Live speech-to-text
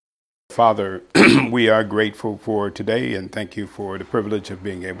Father, we are grateful for today and thank you for the privilege of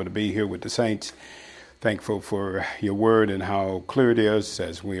being able to be here with the saints. Thankful for your word and how clear it is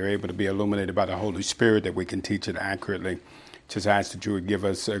as we are able to be illuminated by the Holy Spirit that we can teach it accurately. Just ask that you would give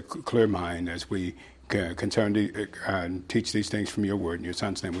us a clear mind as we teach these things from your word. In your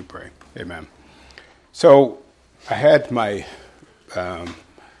son's name we pray. Amen. So I had my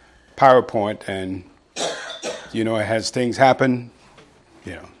PowerPoint and, it has things happen,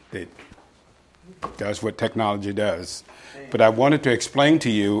 it does what technology does. But I wanted to explain to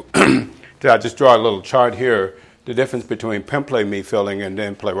you, I just draw a little chart here, the difference between pimple me filling and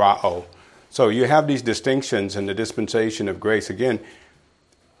then plerao. So you have these distinctions in the dispensation of grace. Again,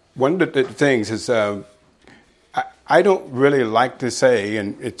 one of the things is I don't really like to say,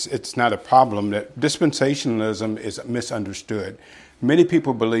 and it's not a problem, that dispensationalism is misunderstood. Many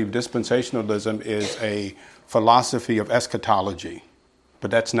people believe dispensationalism is a philosophy of eschatology,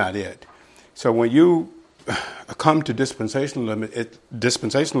 but that's not it. So when you come to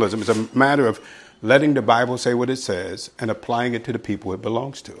dispensationalism is a matter of letting the Bible say what it says and applying it to the people it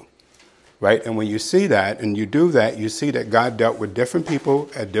belongs to, right? And when you see that and you do that, you see that God dealt with different people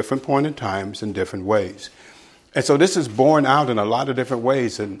at different point in times in different ways. And so this is borne out in a lot of different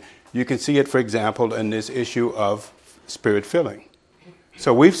ways. And you can see it, for example, in this issue of spirit filling.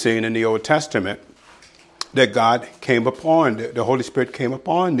 So we've seen in the Old Testament that God came upon, the Holy Spirit came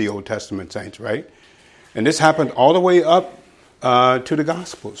upon the Old Testament saints, right? And this happened all the way up to the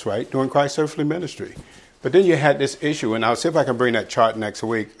Gospels, right, during Christ's earthly ministry. But then you had this issue, and I'll see if I can bring that chart next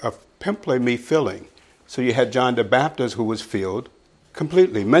week, of pimple me filling. So you had John the Baptist who was filled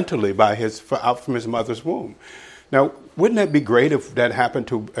completely, mentally, out from his mother's womb. Now, wouldn't that be great if that happened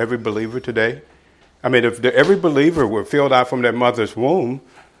to every believer today? I mean, if every believer were filled out from their mother's womb,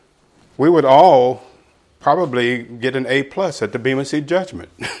 we would all probably get an A+ at the Bema Seat judgment.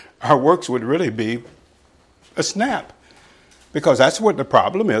 Our works would really be a snap. Because that's what the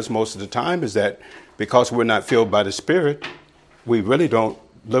problem is most of the time, is that because we're not filled by the Spirit, we really don't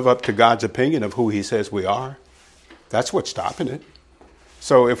live up to God's opinion of who he says we are. That's what's stopping it.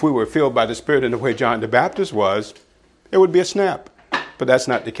 So if we were filled by the Spirit in the way John the Baptist was, it would be a snap. But that's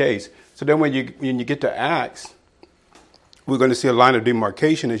not the case. So then when you get to Acts, we're going to see a line of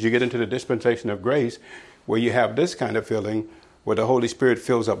demarcation as you get into the dispensation of grace, where you have this kind of feeling where the Holy Spirit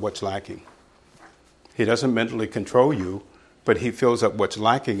fills up what's lacking. He doesn't mentally control you, but he fills up what's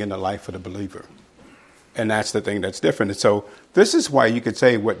lacking in the life of the believer. And that's the thing that's different. And so this is why you could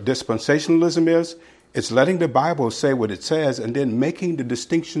say what dispensationalism is. It's letting the Bible say what it says and then making the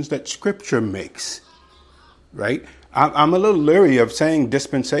distinctions that Scripture makes, right? I'm a little leery of saying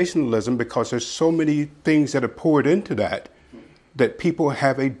dispensationalism because there's so many things that are poured into that people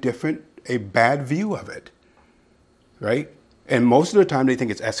have a bad view of it, right? And most of the time they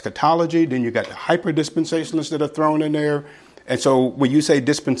think it's eschatology. Then you got the hyper-dispensationalists that are thrown in there. And so when you say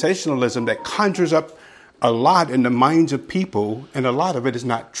dispensationalism, that conjures up a lot in the minds of people, and a lot of it is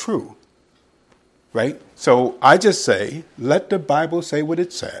not true, right? So I just say, let the Bible say what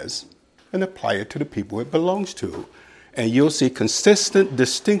it says and apply it to the people it belongs to. And you'll see consistent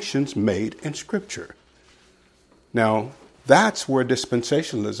distinctions made in Scripture. Now, that's where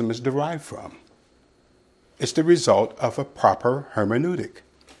dispensationalism is derived from. It's the result of a proper hermeneutic.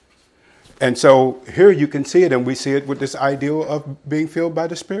 And so here you can see it, and we see it with this ideal of being filled by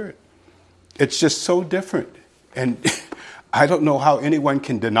the Spirit. It's just so different. And I don't know how anyone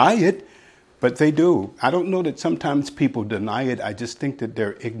can deny it, but they do. I don't know that sometimes people deny it. I just think that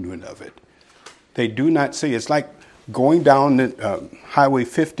they're ignorant of it. They do not see. It's like going down the Highway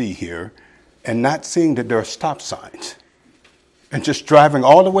 50 here and not seeing that there are stop signs, and just driving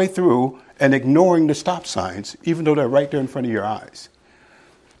all the way through and ignoring the stop signs, even though they're right there in front of your eyes.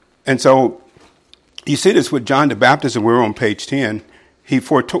 And so you see this with John the Baptist, and we're on page 10. He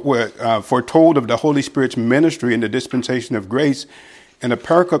foretold of the Holy Spirit's ministry in the dispensation of grace, and a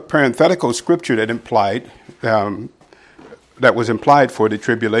parenthetical scripture that was implied for the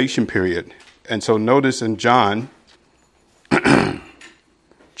tribulation period. And so notice in John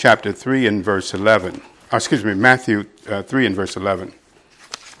chapter 3 and verse 11. Matthew 3 and verse 11.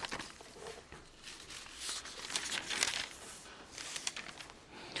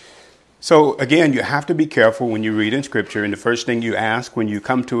 So again, you have to be careful when you read in Scripture, and the first thing you ask when you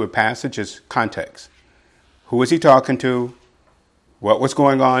come to a passage is context. Who is he talking to? What was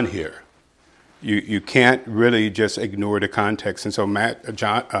going on here? You can't really just ignore the context. And so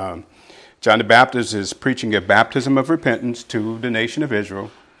John the Baptist is preaching a baptism of repentance to the nation of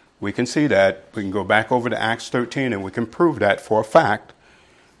Israel. We can see that. We can go back over to Acts 13 and we can prove that for a fact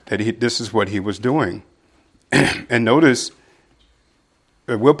that this is what he was doing. And notice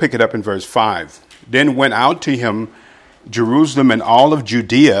we'll pick it up in verse 5. Then went out to him Jerusalem and all of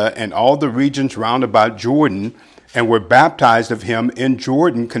Judea and all the regions round about Jordan, and were baptized of him in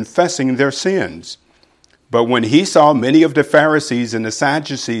Jordan, confessing their sins. But when he saw many of the Pharisees and the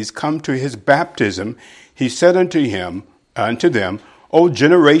Sadducees come to his baptism, he said unto them, O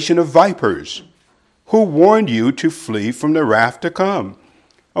generation of vipers, who warned you to flee from the wrath to come?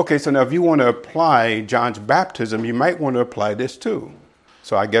 Okay, so now if you want to apply John's baptism, you might want to apply this too.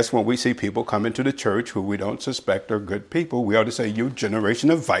 So I guess when we see people come into the church who we don't suspect are good people, we ought to say, you generation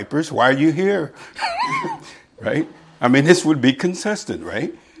of vipers, why are you here? Right? I mean, this would be consistent,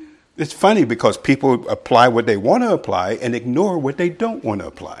 right? It's funny because people apply what they want to apply and ignore what they don't want to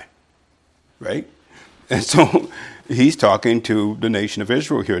apply, right? And so he's talking to the nation of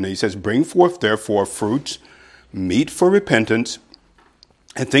Israel here, and he says, bring forth therefore fruits, meet for repentance,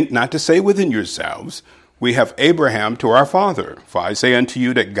 and think not to say within yourselves, we have Abraham to our father. For I say unto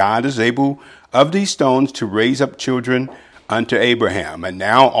you that God is able of these stones to raise up children unto Abraham. And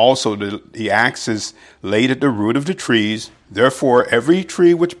now also the axe is laid at the root of the trees. Therefore every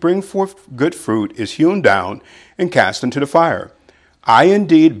tree which brings forth good fruit is hewn down and cast into the fire. I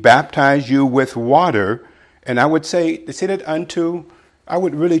indeed baptize you with water. And I would say that unto, I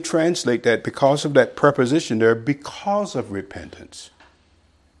would really translate that because of that preposition there, because of repentance.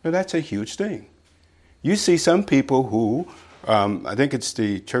 Now that's a huge thing. You see some people who, I think it's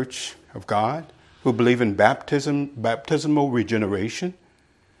the Church of God, who believe in baptismal regeneration,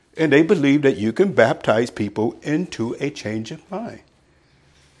 and they believe that you can baptize people into a change of mind.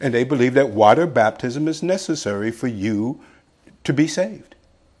 And they believe that water baptism is necessary for you to be saved.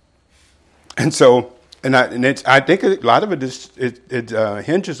 And so, I think a lot of it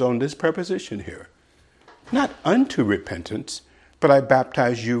hinges on this preposition here. Not unto repentance, but I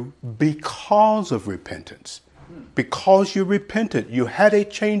baptize you because of repentance. Because you repented, you had a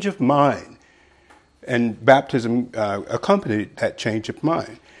change of mind. And baptism accompanied that change of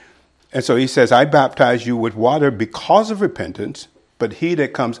mind. And so he says, I baptize you with water because of repentance, but he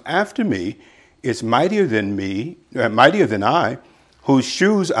that comes after me is mightier than I, whose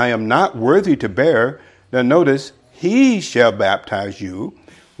shoes I am not worthy to bear. Now notice, he shall baptize you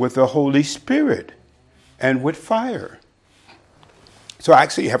with the Holy Spirit and with fire. So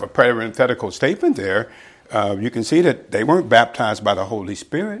actually you have a parenthetical statement there. You can see that they weren't baptized by the Holy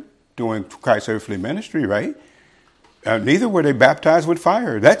Spirit during Christ's earthly ministry, right? Neither were they baptized with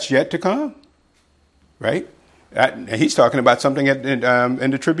fire. That's yet to come, right? He's talking about something in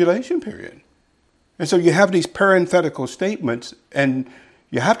the tribulation period. And so you have these parenthetical statements, and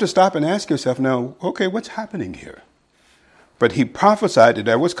you have to stop and ask yourself, now, okay, what's happening here? But he prophesied that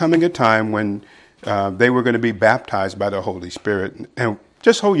there was coming a time when they were going to be baptized by the Holy Spirit. And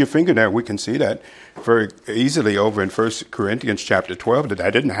just hold your finger there. We can see that very easily over in 1 Corinthians chapter 12,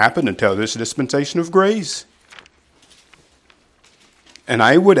 that didn't happen until this dispensation of grace. And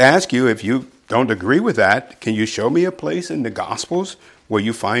I would ask you, if you don't agree with that, can you show me a place in the Gospels where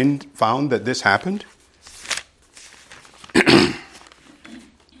you found that this happened?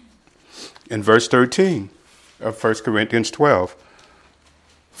 In verse 13 of 1 Corinthians 12.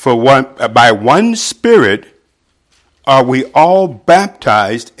 For by one Spirit are we all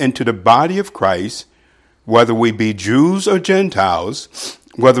baptized into the body of Christ, whether we be Jews or Gentiles,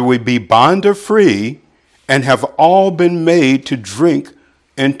 whether we be bond or free, and have all been made to drink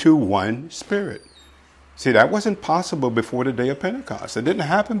into one Spirit. See, that wasn't possible before the day of Pentecost. It didn't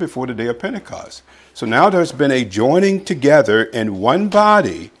happen before the day of Pentecost. So now there's been a joining together in one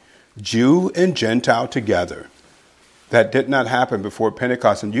body, Jew and Gentile together. That did not happen before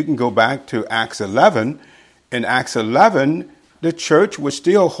Pentecost. And you can go back to Acts 11. In Acts 11, the church was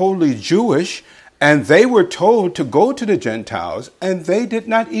still wholly Jewish, and they were told to go to the Gentiles, and they did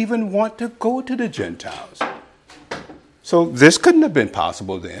not even want to go to the Gentiles. So this couldn't have been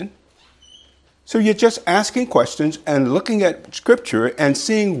possible then. So you're just asking questions and looking at Scripture and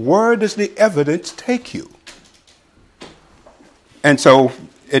seeing where does the evidence take you. And so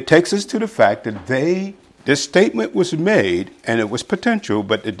it takes us to the fact that this statement was made, and it was potential,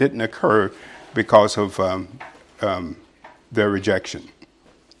 but it didn't occur because of their rejection.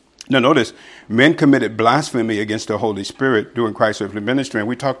 Now notice, men committed blasphemy against the Holy Spirit during Christ's earthly ministry, and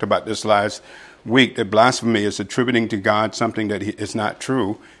we talked about this last week, that blasphemy is attributing to God something that is not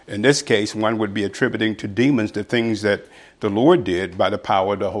true. In this case, one would be attributing to demons the things that the Lord did by the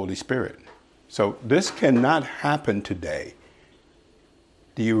power of the Holy Spirit. So this cannot happen today.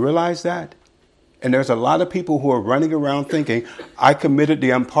 Do you realize that? And there's a lot of people who are running around thinking, I committed the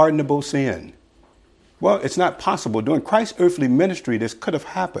unpardonable sin. Well, it's not possible. During Christ's earthly ministry, this could have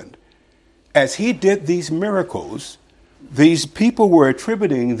happened. As he did these miracles, these people were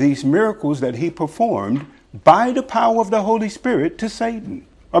attributing these miracles that he performed by the power of the Holy Spirit to Satan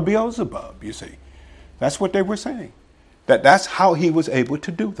or Beelzebub, you see. That's what they were saying. That's how he was able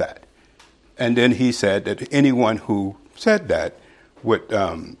to do that. And then he said that anyone who said that would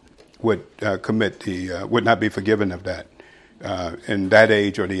would not be forgiven of that in that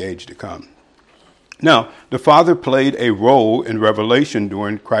age or the age to come. Now, the Father played a role in revelation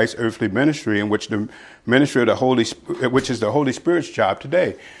during Christ's earthly ministry, in which the ministry of the Holy Spirit, which is the Holy Spirit's job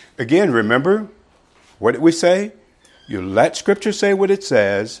today. Again, remember, what did we say? You let Scripture say what it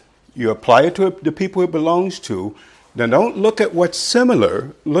says. You apply it to the people it belongs to. Then don't look at what's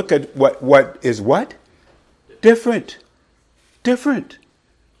similar. Look at what is what? Different. Different.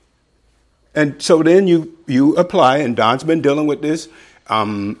 And so then you apply, and Don's been dealing with this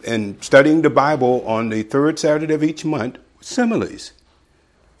and studying the Bible on the third Saturday of each month, similes.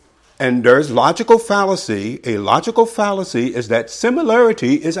 And there's logical fallacy. A logical fallacy is that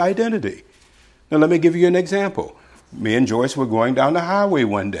similarity is identity. Now let me give you an example. Me and Joyce were going down the highway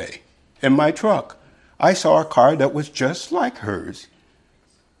one day in my truck. I saw a car that was just like hers.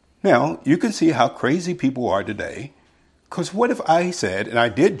 Now, you can see how crazy people are today. Because what if I said, and I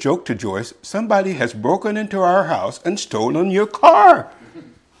did joke to Joyce, somebody has broken into our house and stolen your car.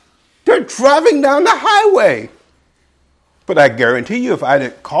 They're driving down the highway. But I guarantee you, if I'd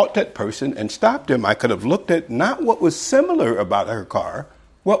have caught that person and stopped him, I could have looked at not what was similar about her car,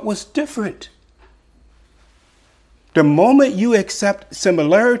 what was different. The moment you accept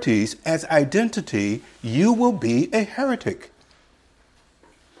similarities as identity, you will be a heretic.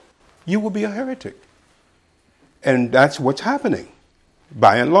 You will be a heretic. And that's what's happening,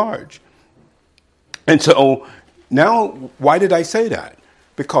 by and large. And so now, why did I say that?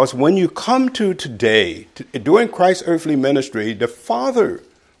 Because when you come to today, during Christ's earthly ministry, the Father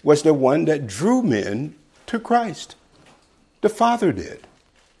was the one that drew men to Christ. The Father did.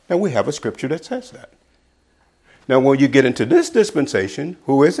 And we have a scripture that says that. Now, when you get into this dispensation,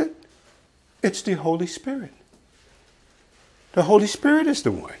 who is it? It's the Holy Spirit. The Holy Spirit is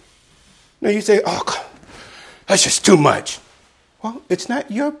the one. Now you say, oh, God, that's just too much. Well, it's not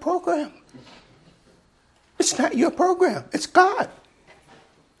your program. It's not your program. It's God.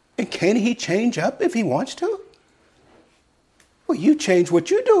 And can he change up if he wants to? Well, you change what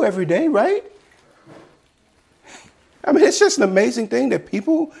you do every day, right? I mean, it's just an amazing thing that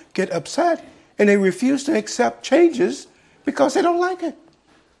people get upset and they refuse to accept changes because they don't like it.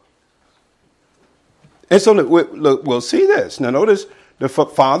 And so we'll see this. Now notice, the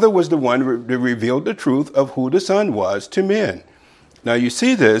Father was the one that revealed the truth of who the Son was to men. Now you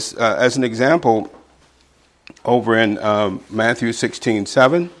see this as an example over in Matthew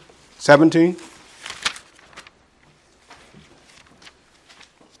 16:17.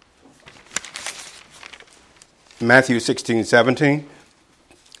 Matthew 16:17.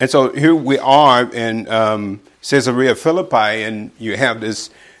 And so here we are in Caesarea Philippi, and you have this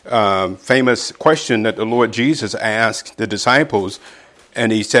famous question that the Lord Jesus asked the disciples.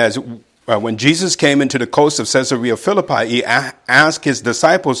 And he says, when Jesus came into the coast of Caesarea Philippi, he asked his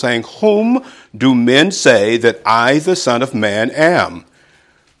disciples, saying, whom do men say that I, the Son of Man, am?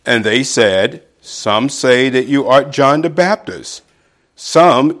 And they said, some say that you art John the Baptist,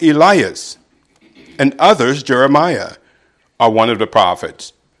 some Elias, and others Jeremiah, or one of the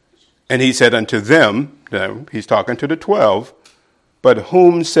prophets. And he said unto them, he's talking to the 12, but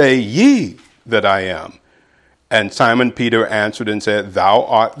whom say ye that I am? And Simon Peter answered and said, thou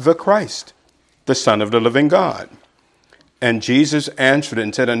art the Christ, the Son of the living God. And Jesus answered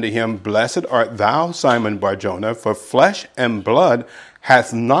and said unto him, blessed art thou, Simon Bar-Jonah, for flesh and blood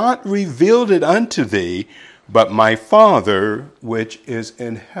hath not revealed it unto thee, but my Father which is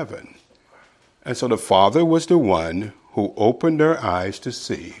in heaven. And so the Father was the one who opened their eyes to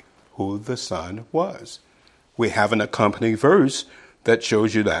see who the Son was. We have an accompanying verse that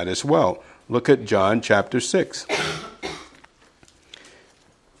shows you that as well. Look at John chapter 6.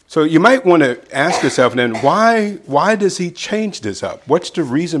 So you might want to ask yourself then, why does he change this up? What's the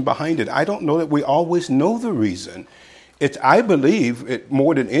reason behind it? I don't know that we always know the reason. I believe,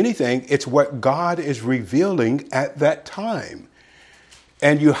 more than anything, it's what God is revealing at that time.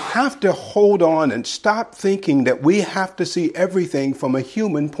 And you have to hold on and stop thinking that we have to see everything from a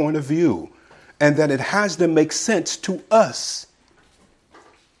human point of view and that it has to make sense to us.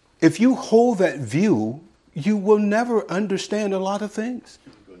 If you hold that view, you will never understand a lot of things.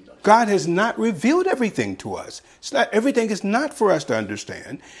 God has not revealed everything to us. Everything is not for us to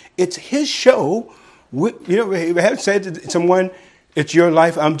understand. It's his show. We have said to someone, it's your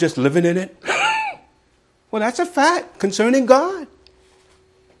life, I'm just living in it. Well, that's a fact concerning God.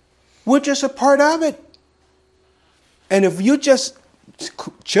 We're just a part of it. And if you just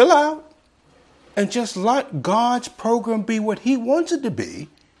chill out and just let God's program be what he wants it to be,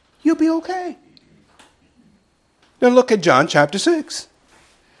 you'll be okay. Now look at John chapter 6.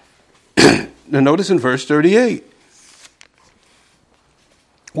 Now notice in verse 38.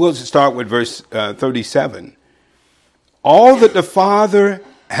 We'll start with verse 37. All that the Father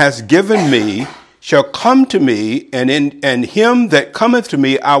has given me shall come to me, and him that cometh to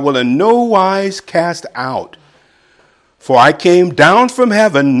me I will in no wise cast out. For I came down from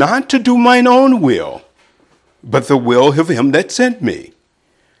heaven not to do mine own will, but the will of him that sent me.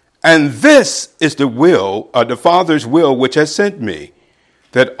 And this is the will of the Father's will which has sent me,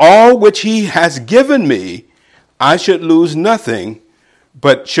 that all which he has given me I should lose nothing,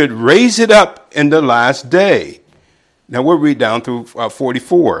 but should raise it up in the last day. Now we'll read down through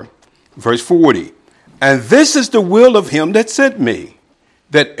 44, verse 40. And this is the will of him that sent me,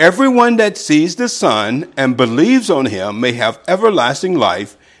 that everyone that sees the Son and believes on him may have everlasting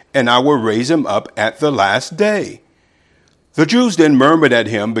life, and I will raise him up at the last day. The Jews then murmured at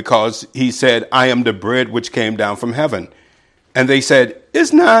him because he said, I am the bread which came down from heaven. And they said,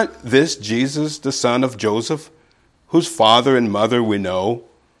 is not this Jesus, the son of Joseph, whose father and mother we know?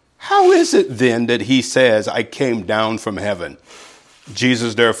 How is it then that he says, I came down from heaven?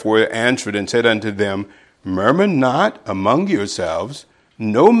 Jesus therefore answered and said unto them, murmur not among yourselves.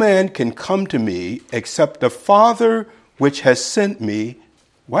 No man can come to me except the Father which has sent me,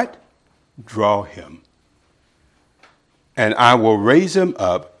 what? Draw him. And I will raise him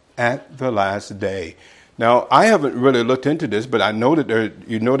up at the last day. Now, I haven't really looked into this, but I know that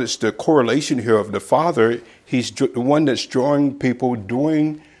you notice the correlation here of the Father. He's the one that's drawing people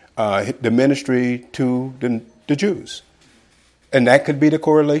doing the ministry to the Jews. And that could be the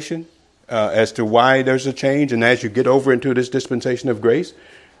correlation as to why there's a change. And as you get over into this dispensation of grace,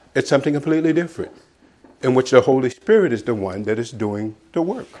 it's something completely different, in which the Holy Spirit is the one that is doing the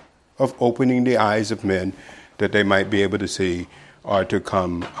work of opening the eyes of men that they might be able to see or to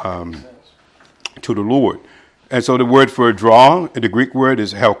come to the Lord. And so the word for draw, the Greek word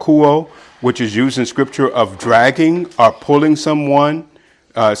is helkuo, which is used in Scripture of dragging or pulling someone,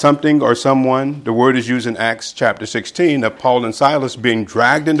 something or someone. The word is used in Acts chapter 16 of Paul and Silas being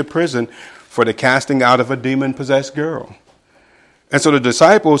dragged into prison for the casting out of a demon-possessed girl. And so the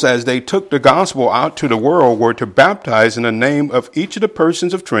disciples, as they took the gospel out to the world, were to baptize in the name of each of the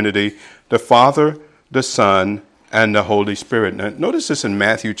persons of Trinity, the Father, the Son, and the Holy Spirit. Now, notice this in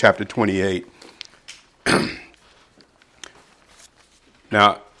Matthew chapter 28.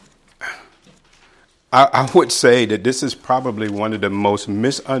 Now, I would say that this is probably one of the most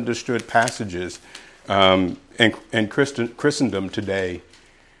misunderstood passages in Christendom today.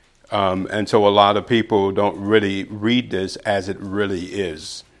 And so a lot of people don't really read this as it really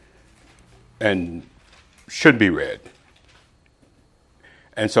is and should be read.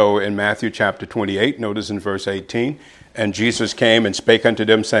 And so in Matthew chapter 28, notice in verse 18, and Jesus came and spake unto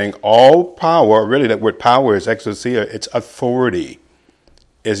them, saying, all power, really that word power is exousia, it's authority,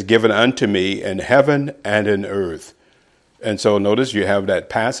 is given unto me in heaven and in earth. And so notice you have that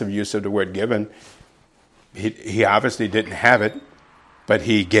passive use of the word given. He obviously didn't have it, but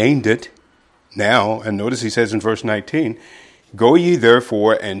he gained it now. And notice he says in verse 19, go ye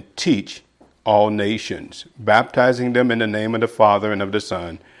therefore and teach all nations, baptizing them in the name of the Father and of the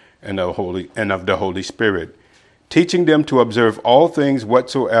Son and of the Holy Spirit, teaching them to observe all things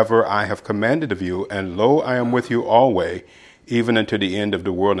whatsoever I have commanded of you. And lo, I am with you always, even unto the end of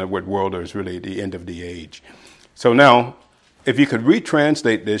the world. And what world is really the end of the age. So now, if you could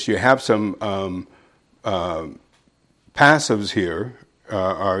retranslate this, you have some passives here,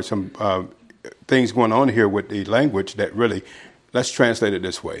 or some things going on here with the language that really, let's translate it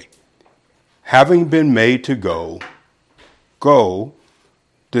this way. Having been made to go,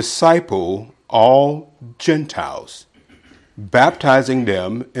 disciple all Gentiles, baptizing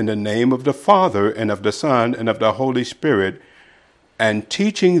them in the name of the Father and of the Son and of the Holy Spirit, and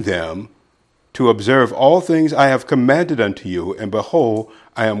teaching them to observe all things I have commanded unto you. And behold,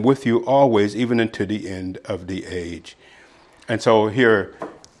 I am with you always, even unto the end of the age. And so here,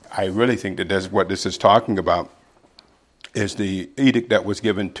 I really think that that's what this is talking about, is the edict that was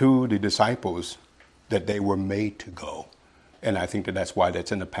given to the disciples that they were made to go. And I think that that's why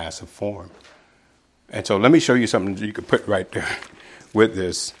that's in the passive form. And so let me show you something you could put right there with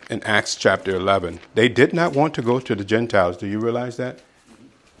this in Acts chapter 11. They did not want to go to the Gentiles. Do you realize that?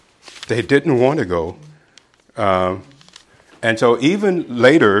 They didn't want to go. And so even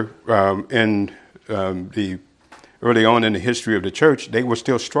later in the early on in the history of the church, they were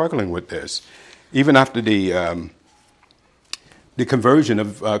still struggling with this. Even after the conversion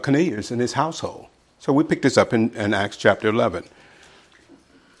of Cornelius and his household. So we pick this up in Acts chapter 11.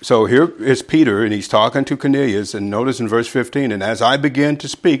 So here is Peter, and he's talking to Cornelius, and notice in verse 15, and as I began to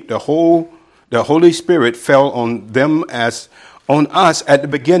speak, the Holy Spirit fell on them as on us at the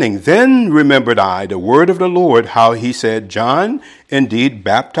beginning. Then remembered I the word of the Lord, how he said, John indeed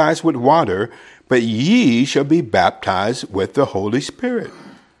baptized with water, but ye shall be baptized with the Holy Spirit.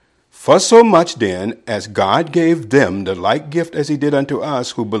 For so much then as God gave them the like gift as he did unto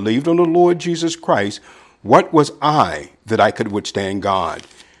us who believed on the Lord Jesus Christ, what was I that I could withstand God?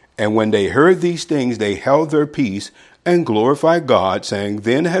 And when they heard these things, they held their peace and glorified God, saying,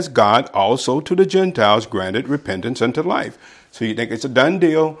 Then has God also to the Gentiles granted repentance unto life. So you think it's a done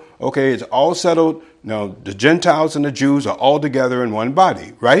deal. Okay, it's all settled. No, the Gentiles and the Jews are all together in one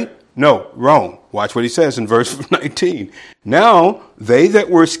body, right? No, wrong. Watch what he says in verse 19. Now they that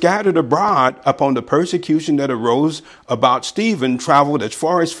were scattered abroad upon the persecution that arose about Stephen traveled as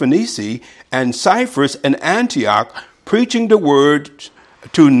far as Phoenicia and Cyprus and Antioch, preaching the word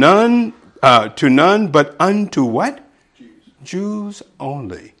to none but unto what? Jews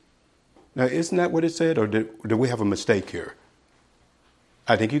only. Now, isn't that what it said, or did we have a mistake here?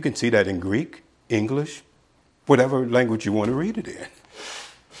 I think you can see that in Greek, English, whatever language you want to read it in.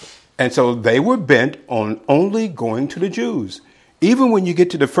 And so they were bent on only going to the Jews. Even when you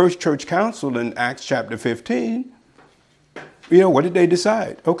get to the first church council in Acts chapter 15, what did they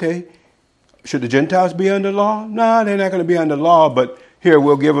decide? Okay, should the Gentiles be under law? No, they're not going to be under law, but here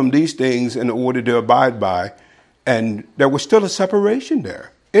we'll give them these things in order to abide by. And there was still a separation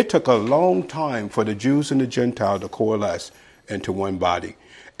there. It took a long time for the Jews and the Gentiles to coalesce into one body.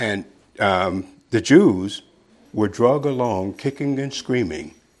 And the Jews were dragged along, kicking and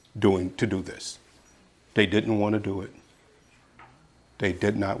screaming, to do this. They didn't want to do it. They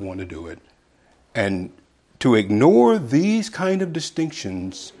did not want to do it. And to ignore these kind of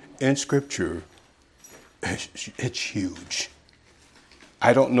distinctions in Scripture, it's huge.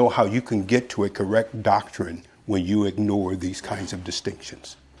 I don't know how you can get to a correct doctrine when you ignore these kinds of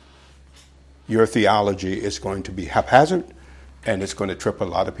distinctions. Your theology is going to be haphazard, and it's going to trip a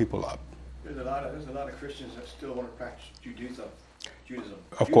lot of people up. There's a lot of Christians that still want to practice Judaism.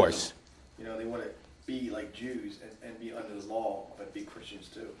 Of course. They want to be like Jews and be under the law, but be Christians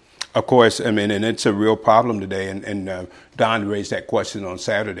too. Of course, and it's a real problem today. And Don raised that question on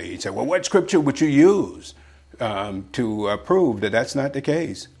Saturday. He said, well, what scripture would you use to prove that that's not the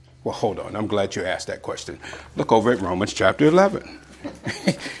case? Well, hold on. I'm glad you asked that question. Look over at Romans chapter 11.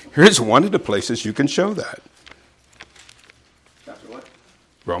 Here's one of the places you can show that. Chapter what?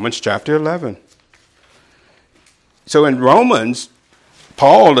 Romans chapter 11. So in Romans,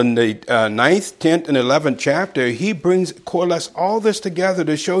 Paul in the 9th, 10th, and 11th chapter, he coalesces all this together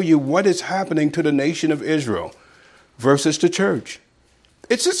to show you what is happening to the nation of Israel versus the church.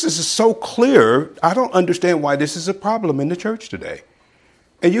 This is so clear. I don't understand why this is a problem in the church today.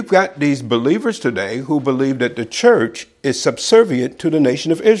 And you've got these believers today who believe that the church is subservient to the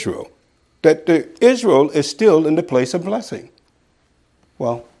nation of Israel, that Israel is still in the place of blessing.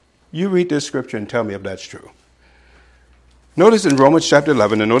 Well, you read this scripture and tell me if that's true. Notice in Romans chapter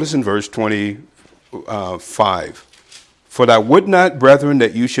 11, and notice in verse 25, For I would not, brethren,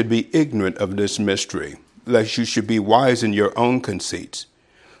 that you should be ignorant of this mystery, lest you should be wise in your own conceits,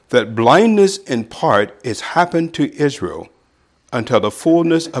 that blindness in part is happened to Israel, until the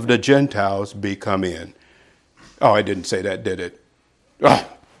fullness of the Gentiles be come in. Oh, I didn't say that, did it? Oh,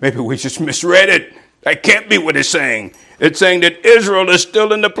 maybe we just misread it. That can't be what it's saying. It's saying that Israel is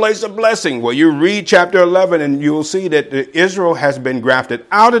still in the place of blessing. Well, you read chapter 11 and you'll see that Israel has been grafted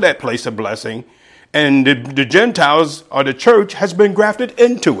out of that place of blessing, and the Gentiles or the church has been grafted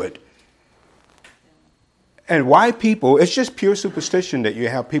into it. And why people, it's just pure superstition that you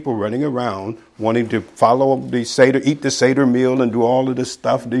have people running around wanting to follow the Seder, eat the Seder meal and do all of this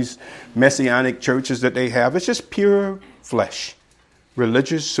stuff, these messianic churches that they have. It's just pure flesh,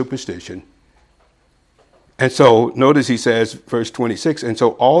 religious superstition. And so notice he says, verse 26, and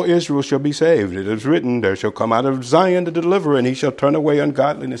so all Israel shall be saved. It is written, there shall come out of Zion the deliverer, and he shall turn away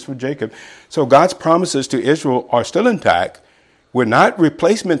ungodliness from Jacob. So God's promises to Israel are still intact. We're not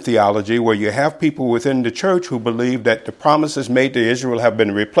replacement theology where you have people within the church who believe that the promises made to Israel have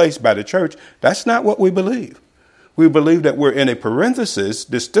been replaced by the church. That's not what we believe. We believe that we're in a parenthesis,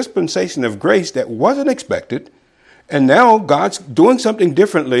 this dispensation of grace that wasn't expected. And now God's doing something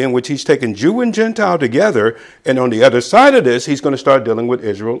differently in which he's taken Jew and Gentile together. And on the other side of this, he's going to start dealing with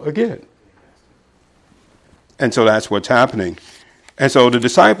Israel again. And so that's what's happening. And so the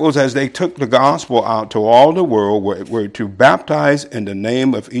disciples, as they took the gospel out to all the world, were to baptize in the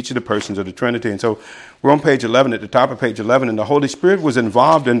name of each of the persons of the Trinity. And so we're on page 11, at the top of page 11, and the Holy Spirit was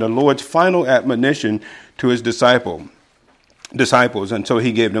involved in the Lord's final admonition to his disciples. And so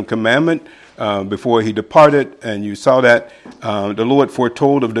he gave them commandment before he departed, and you saw that the Lord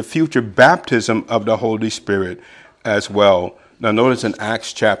foretold of the future baptism of the Holy Spirit as well. Now notice in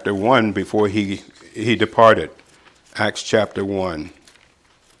Acts chapter 1, before he departed, Acts chapter 1.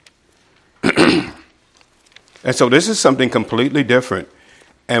 And so this is something completely different.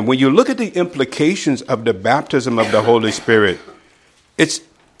 And when you look at the implications of the baptism of the Holy Spirit, it's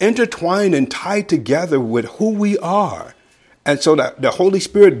intertwined and tied together with who we are. And so that the Holy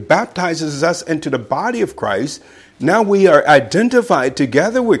Spirit baptizes us into the body of Christ. Now we are identified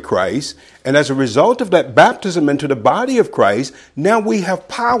together with Christ. And as a result of that baptism into the body of Christ, now we have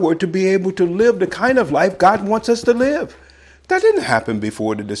power to be able to live the kind of life God wants us to live. That didn't happen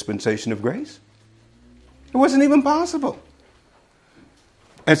before the dispensation of grace. It wasn't even possible.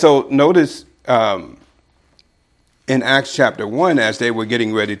 And so notice in Acts chapter 1, as they were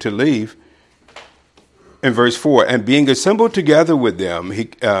getting ready to leave, in verse 4, and being assembled together with them,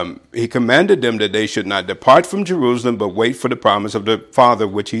 he commanded them that they should not depart from Jerusalem, but wait for the promise of the Father,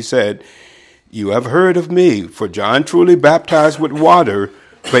 which he said, you have heard of me, for John truly baptized with water,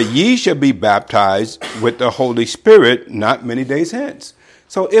 but ye shall be baptized with the Holy Spirit not many days hence.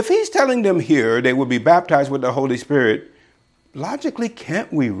 So if he's telling them here they will be baptized with the Holy Spirit, logically,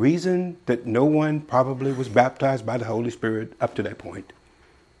 can't we reason that no one probably was baptized by the Holy Spirit up to that point?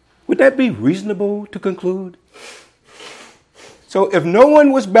 Would that be reasonable to conclude? So if no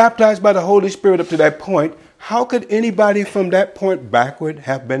one was baptized by the Holy Spirit up to that point, how could anybody from that point backward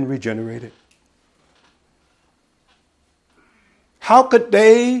have been regenerated? How could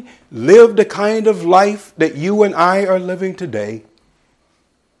they live the kind of life that you and I are living today?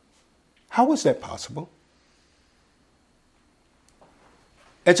 How is that possible?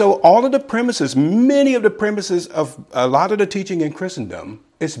 And so all of the premises, many of the premises of a lot of the teaching in Christendom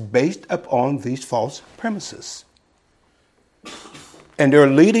is based upon these false premises. And they're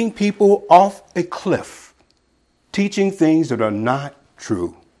leading people off a cliff, teaching things that are not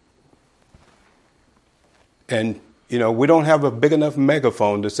true. And, we don't have a big enough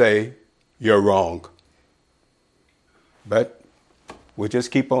megaphone to say, you're wrong. But we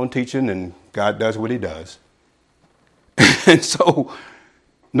just keep on teaching and God does what he does. And so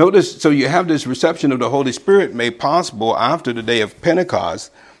notice, so you have this reception of the Holy Spirit made possible after the day of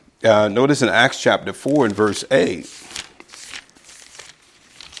Pentecost. Notice in Acts chapter 4 and verse 8.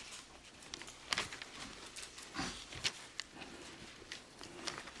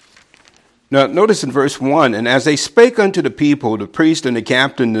 Now, notice in verse 1, and as they spake unto the people, the priest and the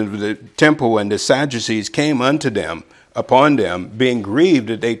captain of the temple and the Sadducees came unto them, upon them, being grieved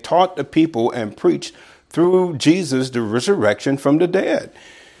that they taught the people and preached through Jesus the resurrection from the dead.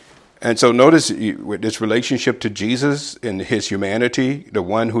 And so notice with this relationship to Jesus and his humanity, the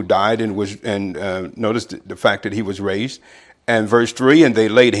one who died and notice the fact that he was raised. And verse 3, and they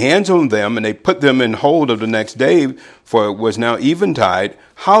laid hands on them, and they put them in hold of the next day, for it was now eventide.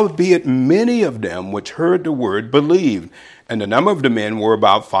 Howbeit many of them which heard the word believed, and the number of the men were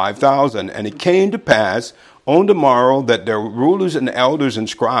about 5,000. And it came to pass on the morrow that their rulers and elders and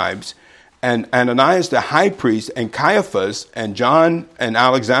scribes, and Ananias the high priest, and Caiaphas, and John and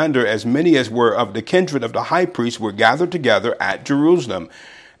Alexander, as many as were of the kindred of the high priest, were gathered together at Jerusalem.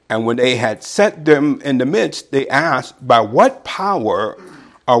 And when they had set them in the midst, they asked, by what power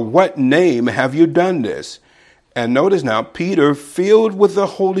or what name have you done this? And notice now, Peter, filled with the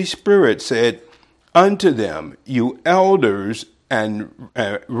Holy Spirit, said unto them, you elders and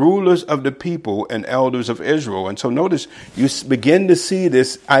rulers of the people and elders of Israel. And so notice, you begin to see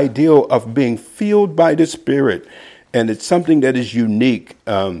this ideal of being filled by the Spirit. And it's something that is unique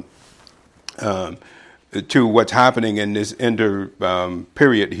to what's happening in this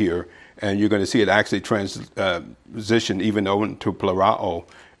period here. And you're going to see it actually transition even over to plurao.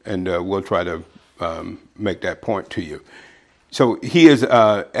 And we'll try to make that point to you. So he is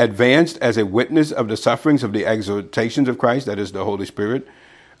advanced as a witness of the sufferings of the exhortations of Christ, that is the Holy Spirit.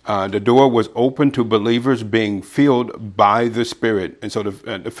 The door was open to believers being filled by the Spirit. And so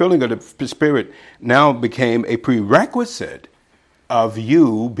the filling of the Spirit now became a prerequisite of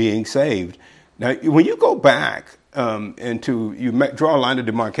you being saved. Now, when you go back draw a line of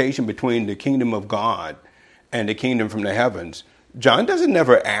demarcation between the kingdom of God and the kingdom from the heavens, John doesn't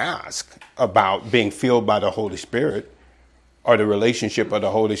never ask about being filled by the Holy Spirit or the relationship of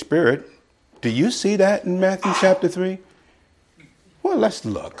the Holy Spirit. Do you see that in Matthew chapter 3? Well, let's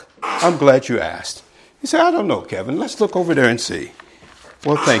look. I'm glad you asked. You say, I don't know, Kevin. Let's look over there and see.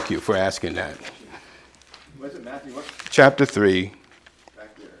 Well, thank you for asking that. Was it Matthew? What? Chapter 3.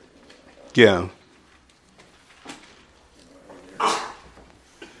 Back there. Yeah.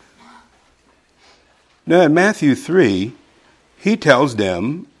 Now, in Matthew 3, he tells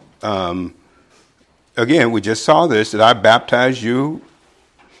them, again, we just saw this, that I baptize you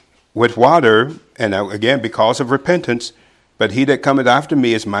with water, and again, because of repentance, but he that cometh after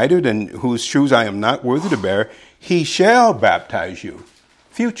me is mightier than whose shoes I am not worthy to bear. He shall baptize you,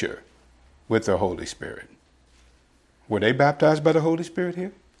 future, with the Holy Spirit. Were they baptized by the Holy Spirit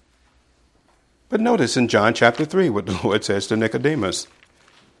here? But notice in John chapter 3 what the Lord says to Nicodemus.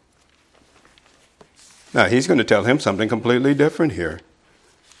 Now, he's going to tell him something completely different here.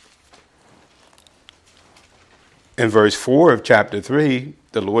 In verse 4 of chapter 3,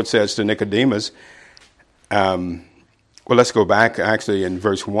 the Lord says to Nicodemus, well, let's go back actually in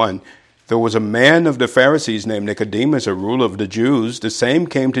verse 1. There was a man of the Pharisees named Nicodemus, a ruler of the Jews. The same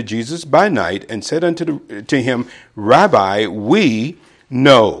came to Jesus by night and said to him, Rabbi, we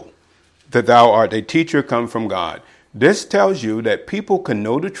know that thou art a teacher come from God. This tells you that people can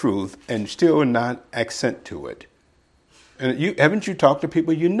know the truth and still not assent to it. And haven't you talked to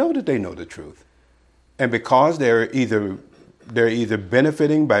people? You know that they know the truth. And because they're either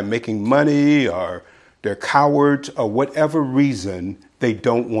benefiting by making money, or they're cowards, or whatever reason, they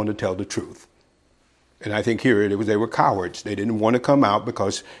don't want to tell the truth. And I think here they were cowards. They didn't want to come out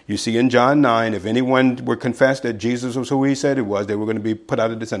because you see in John 9, if anyone were confessed that Jesus was who he said he was, they were going to be put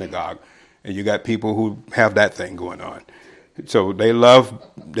out of the synagogue. And you got people who have that thing going on. So they love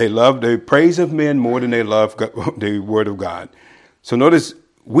the praise of men more than they love the word of God. So notice,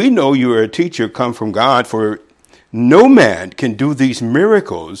 we know you are a teacher come from God, for no man can do these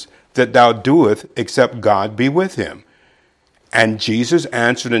miracles that thou doest except God be with him. And Jesus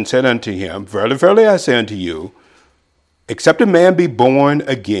answered and said unto him, Verily, verily, I say unto you, except a man be born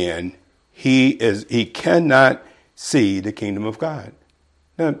again, he cannot see the kingdom of God.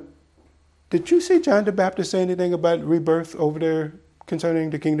 Now, did you see John the Baptist say anything about rebirth over there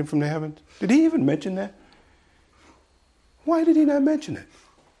concerning the kingdom from the heavens? Did he even mention that? Why did he not mention it?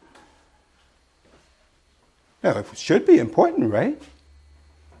 Now, it should be important, right?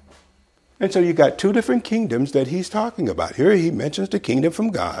 And so you got two different kingdoms that he's talking about. Here he mentions the kingdom from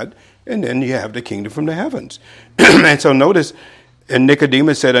God, and then you have the kingdom from the heavens. And so notice, and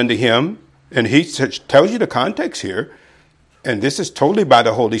Nicodemus said unto him, and he tells you the context here, and this is totally by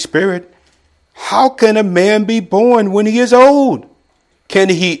the Holy Spirit, how can a man be born when he is old? Can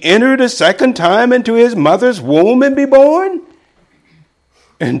he enter the second time into his mother's womb and be born?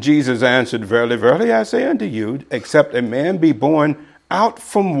 And Jesus answered, Verily, verily, I say unto you, except a man be born out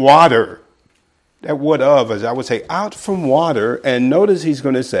from water. That word of, as I would say, out from water. And notice he's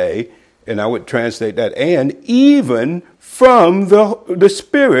going to say, and I would translate that, and even from the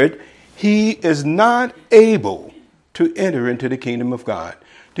Spirit, he is not able to enter into the kingdom of God.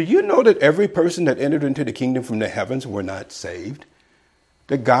 Do you know that every person that entered into the kingdom from the heavens were not saved?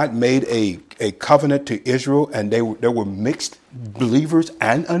 That God made a covenant to Israel, and there were mixed believers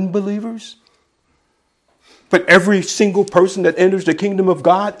and unbelievers? But every single person that enters the kingdom of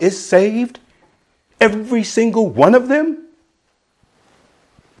God is saved? Every single one of them?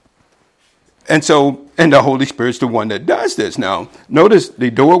 And the Holy Spirit's the one that does this. Now, notice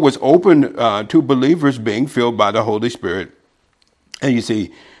the door was open to believers being filled by the Holy Spirit. And you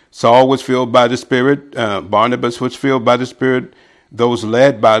see, Saul was filled by the Spirit. Barnabas was filled by the Spirit. Those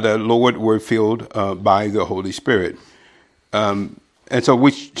led by the Lord were filled by the Holy Spirit. And so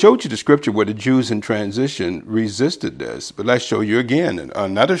we showed you the scripture where the Jews in transition resisted this. But let's show you again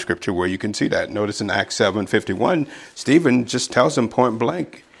another scripture where you can see that. Notice in Acts 7:51, Stephen just tells them point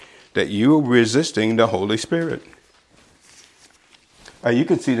blank that you are resisting the Holy Spirit. You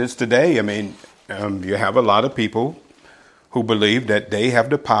can see this today. I mean, you have a lot of people who believe that they have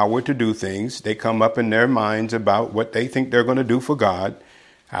the power to do things. They come up in their minds about what they think they're going to do for God.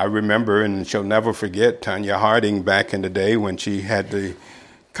 I remember, and she'll never forget, Tanya Harding back in the day when she had the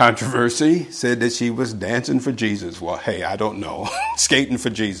controversy, said that she was dancing for Jesus. Well, hey, I don't know. Skating for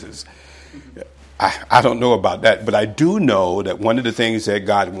Jesus. I don't know about that, but I do know that one of the things that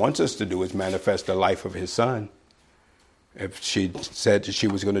God wants us to do is manifest the life of his son. If she said that she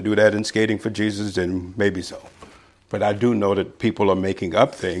was going to do that in skating for Jesus, then maybe so. But I do know that people are making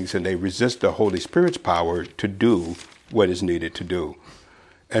up things and they resist the Holy Spirit's power to do what is needed to do.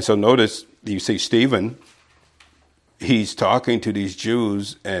 And so notice, you see Stephen, he's talking to these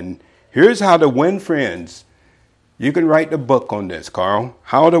Jews, and here's how to win friends. You can write the book on this, Carl.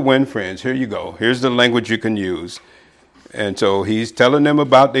 How to win friends. Here you go. Here's the language you can use. And so he's telling them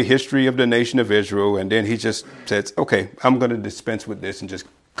about the history of the nation of Israel. And then he just says, okay, I'm going to dispense with this and just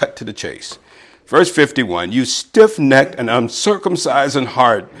cut to the chase. Verse 51, you stiff-necked and uncircumcised in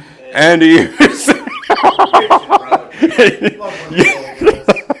heart and ears.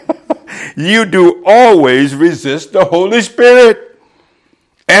 You do always resist the Holy Spirit.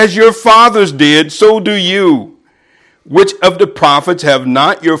 As your fathers did, so do you. Which of the prophets have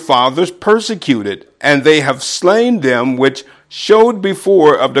not your fathers persecuted? And they have slain them which showed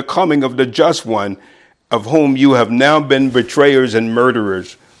before of the coming of the just one, of whom you have now been betrayers and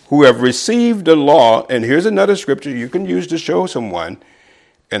murderers, who have received the law. And here's another scripture you can use to show someone.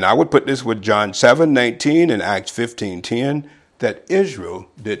 And I would put this with John 7:19 and Acts 15:10, that Israel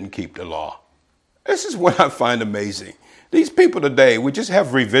didn't keep the law. This is what I find amazing. These people today, we just have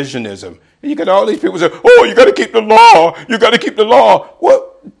revisionism. And you got all these people say, oh, you got to keep the law. You got to keep the law.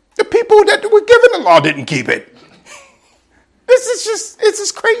 Well, the people that were given the law didn't keep it. It's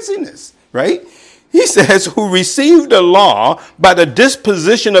just craziness, right? He says, who received the law by the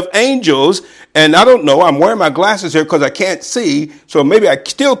disposition of angels. And I don't know, I'm wearing my glasses here because I can't see. So maybe I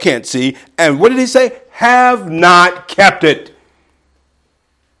still can't see. And what did he say? Have not kept it.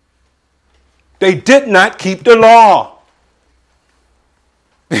 They did not keep the law.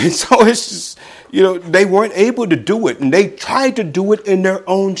 And so it's just, they weren't able to do it. And they tried to do it in their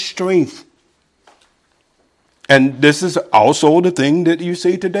own strength. And this is also the thing that you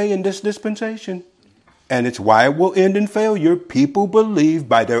see today in this dispensation. And it's why it will end in failure. People believe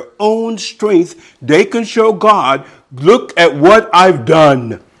by their own strength they can show God, look at what I've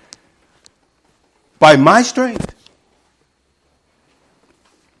done. By my strength.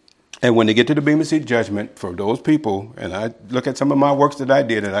 And when they get to the Bema Seat judgment, for those people, and I look at some of my works that I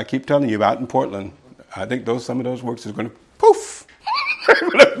did, and I keep telling you out in Portland, I think some of those works is going to poof. They're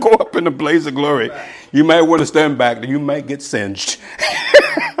going to go up in a blaze of glory. You might want to stand back. You might get singed.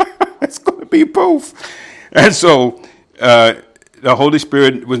 It's going to be poof. And so the Holy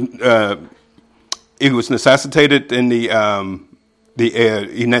Spirit was necessitated in he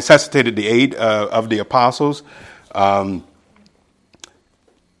necessitated the aid of the apostles.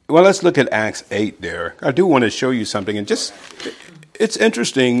 Well, let's look at Acts 8 there. I do want to show you something. And it's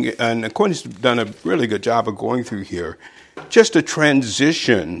interesting, and Courtney's done a really good job of going through here, just a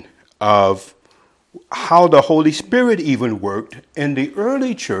transition of how the Holy Spirit even worked in the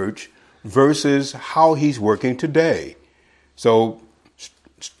early church versus how he's working today. So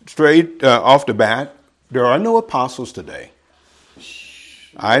straight off the bat, there are no apostles today.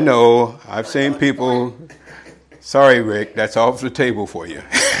 I know, I've seen people, sorry, Rick, that's off the table for you.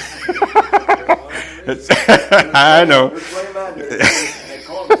 I know.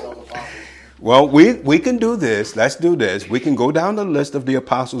 Well, we can do this. Let's do this. We can go down the list of the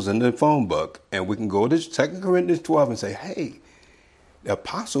apostles in the phone book, and we can go to 2 Corinthians 12 and say, hey, the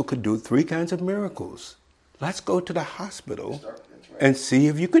apostle could do 3 kinds of miracles. Let's go to the hospital and see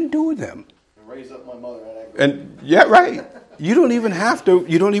if you can do them. Raise up my mother. And yeah, right. You don't even have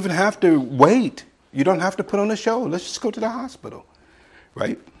to wait. You don't have to put on a show. Let's just go to the hospital,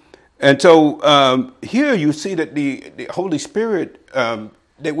 right? And so here you see that the Holy Spirit,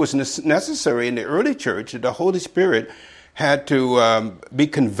 it was necessary in the early church that the Holy Spirit had to be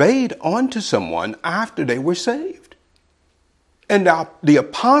conveyed onto someone after they were saved. And the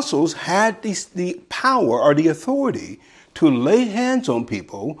apostles had the power or the authority to lay hands on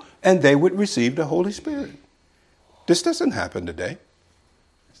people and they would receive the Holy Spirit. This doesn't happen today.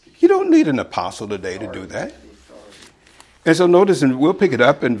 You don't need an apostle today to do that. And so notice, and we'll pick it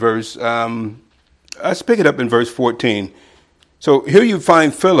up in verse, let's pick it up in verse 14. So here you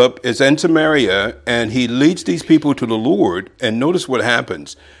find Philip is in Samaria, and he leads these people to the Lord, and notice what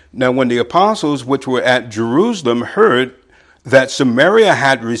happens. Now, when the apostles which were at Jerusalem heard that Samaria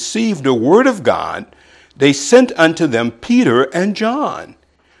had received the word of God, they sent unto them Peter and John,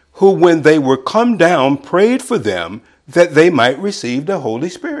 who, when they were come down, prayed for them that they might receive the Holy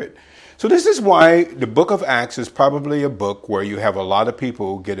Spirit. So this is why the book of Acts is probably a book where you have a lot of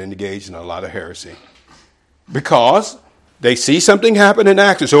people get engaged in a lot of heresy. Because they see something happen in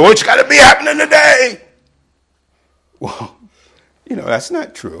Acts and say, oh, it's got to be happening today. Well, that's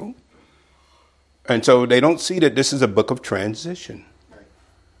not true. And so they don't see that this is a book of transition.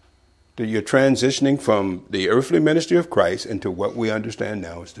 That you're transitioning from the earthly ministry of Christ into what we understand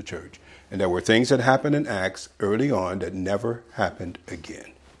now as the church. And there were things that happened in Acts early on that never happened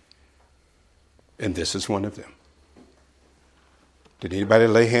again. And this is one of them. Did anybody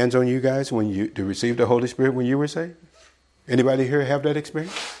lay hands on you guys to receive the Holy Spirit when you were saved? Anybody here have that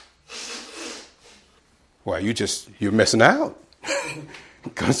experience? Well, you're missing out.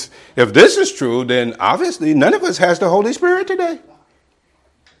 Because if this is true, then obviously none of us has the Holy Spirit today.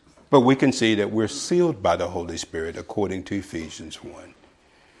 But we can see that we're sealed by the Holy Spirit according to Ephesians 1.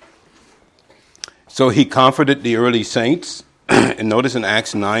 So he comforted the early saints. And notice in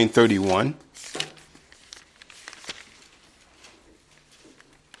Acts 9:31.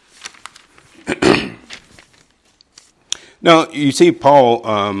 Now, you see Paul,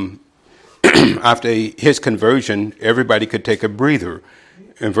 after his conversion, everybody could take a breather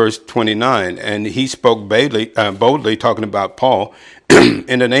in verse 29. And he spoke boldly talking about Paul,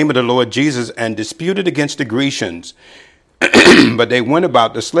 in the name of the Lord Jesus, and disputed against the Grecians. But they went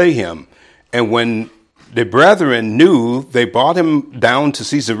about to slay him. And when the brethren knew, they brought him down to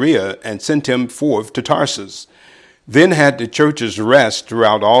Caesarea and sent him forth to Tarsus. Then had the churches rest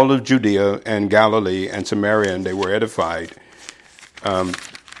throughout all of Judea and Galilee and Samaria, and they were edified. And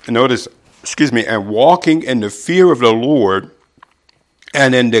walking in the fear of the Lord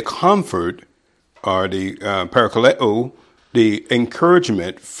and in the comfort, or the parakaleo, the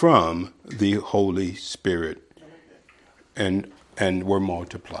encouragement from the Holy Spirit, and were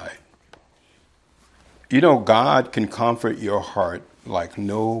multiplied. You know, God can comfort your heart like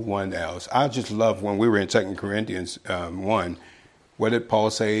no one else. I just love when we were in 2 Corinthians 1, what did Paul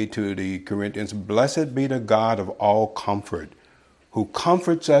say to the Corinthians? Blessed be the God of all comfort, who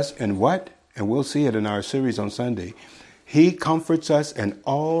comforts us in what? And we'll see it in our series on Sunday. He comforts us in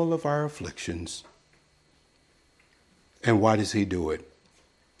all of our afflictions. And why does he do it?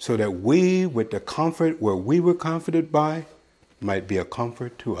 So that we, with the comfort where we were comforted by, might be a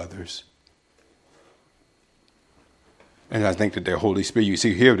comfort to others. And I think that the Holy Spirit, you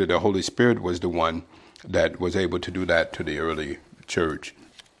see here that the Holy Spirit was the one that was able to do that to the early church.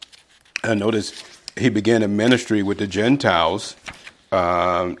 And notice he began a ministry with the Gentiles.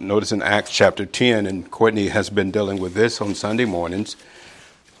 Notice in Acts chapter 10, and Courtney has been dealing with this on Sunday mornings.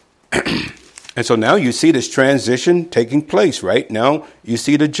 And so now you see this transition taking place, right? Now you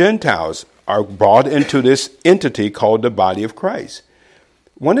see the Gentiles are brought into this entity called the body of Christ.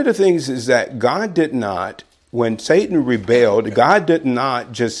 One of the things is that God did not, when Satan rebelled, God did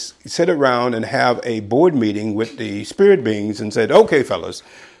not just sit around and have a board meeting with the spirit beings and said, okay, fellas,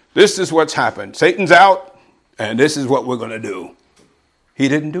 this is what's happened. Satan's out, and this is what we're going to do. He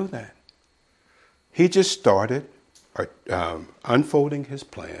didn't do that. He just started unfolding his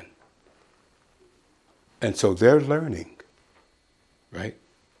plan. And so they're learning, right?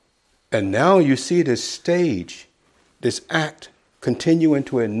 And now you see this stage, this act, continue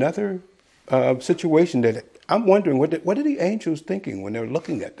into another situation that I'm wondering, what are the angels thinking when they're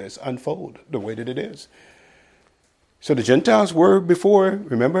looking at this unfold the way that it is? So the Gentiles were before,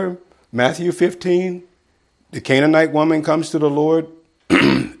 remember Matthew 15, the Canaanite woman comes to the Lord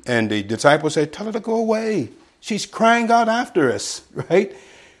and the disciples say, tell her to go away. She's crying out after us, right?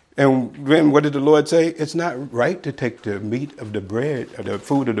 And then what did the Lord say? It's not right to take the meat of the bread, or the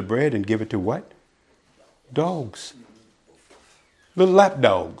food of the bread, and give it to what? Dogs. Little lap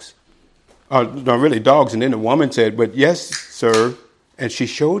dogs. No, really dogs. And then the woman said, but yes, sir. And she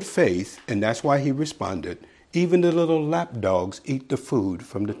showed faith, and that's why he responded. Even the little lap dogs eat the food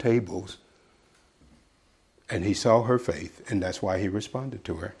from the tables. And he saw her faith, and that's why he responded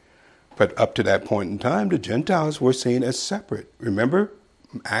to her. But up to that point in time, the Gentiles were seen as separate. Remember,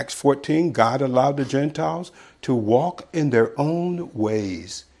 Acts 14, God allowed the Gentiles to walk in their own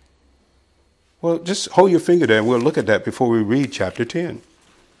ways. Well, just hold your finger there, and we'll look at that before we read chapter 10.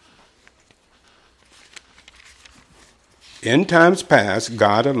 In times past,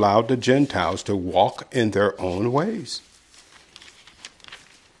 God allowed the Gentiles to walk in their own ways.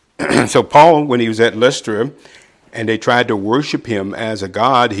 So Paul, when he was at Lystra, and they tried to worship him as a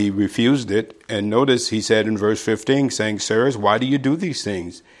god, he refused it. And notice he said in verse 15, saying, sirs, why do you do these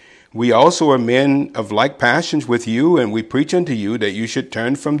things? We also are men of like passions with you, and we preach unto you that you should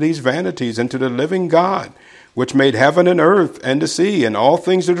turn from these vanities unto the living God, which made heaven and earth and the sea and all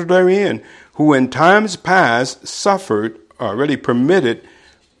things that are therein, who in times past suffered, or really permitted,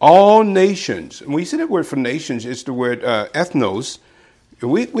 all nations. And when you see that word for nations, it's the word ethnos.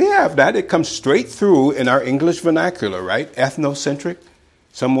 We have that. It comes straight through in our English vernacular, right? Ethnocentric,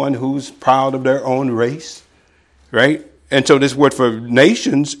 someone who's proud of their own race, right? And so this word for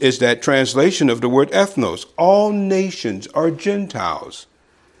nations is that translation of the word ethnos. All nations are Gentiles,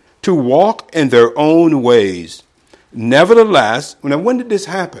 to walk in their own ways. Nevertheless, now when did this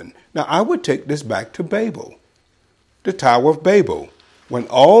happen? Now I would take this back to Babel, the Tower of Babel, when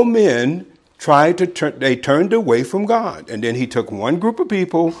all men they turned away from God. And then he took one group of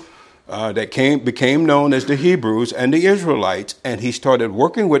people that became known as the Hebrews and the Israelites, and he started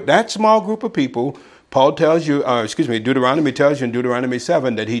working with that small group of people, Deuteronomy tells you in Deuteronomy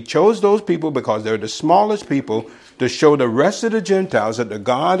 7 that he chose those people because they're the smallest people to show the rest of the Gentiles that the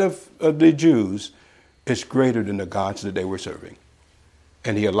God of the Jews is greater than the gods that they were serving.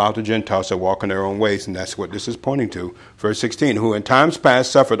 And he allowed the Gentiles to walk in their own ways, and that's what this is pointing to. Verse 16, who in times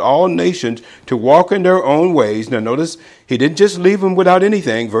past suffered all nations to walk in their own ways. Now notice, he didn't just leave them without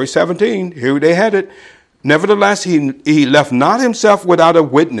anything. Verse 17, here they had it. Nevertheless, he left not himself without a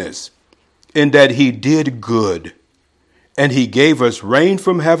witness, in that he did good. And he gave us rain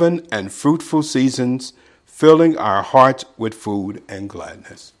from heaven and fruitful seasons, filling our hearts with food and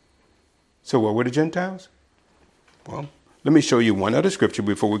gladness. So what were the Gentiles? Well, let me show you one other scripture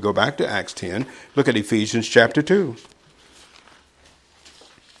before we go back to Acts 10. Look at Ephesians chapter 2.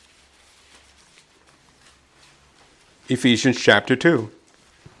 Ephesians chapter 2.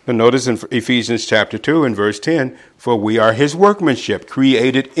 Now notice in Ephesians chapter 2 and verse 10, for we are his workmanship,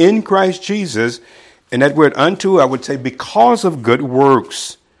 created in Christ Jesus. And that word unto, I would say, because of good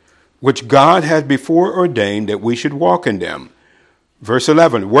works, which God had before ordained that we should walk in them. Verse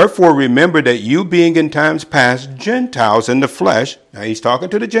 11, wherefore remember that you being in times past Gentiles in the flesh, now he's talking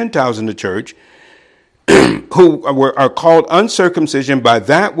to the Gentiles in the church, who are called uncircumcision by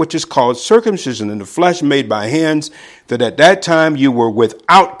that which is called circumcision in the flesh made by hands, that at that time you were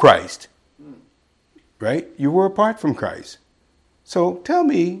without Christ. Right? You were apart from Christ. So tell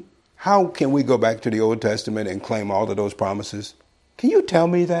me, how can we go back to the Old Testament and claim all of those promises? Can you tell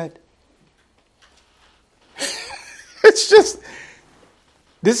me that? It's just,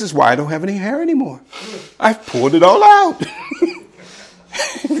 this is why I don't have any hair anymore. I've pulled it all out.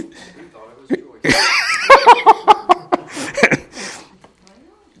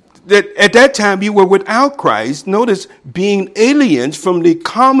 That at that time you were without Christ, notice, being aliens from the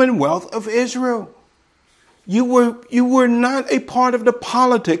commonwealth of Israel. You were not a part of the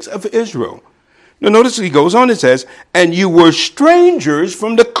politics of Israel. Now notice he goes on and says, and you were strangers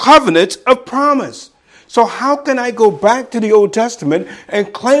from the covenants of promise. So how can I go back to the Old Testament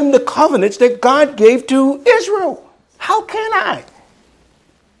and claim the covenants that God gave to Israel? How can I?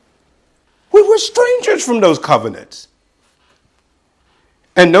 We were strangers from those covenants.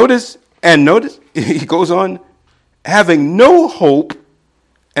 And notice, he goes on, having no hope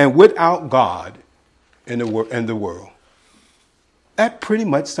and without God in the world. That pretty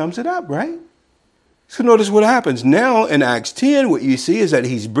much sums it up, right? So notice what happens. Now in Acts 10, what you see is that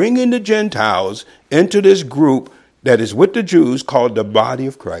he's bringing the Gentiles into this group that is with the Jews called the body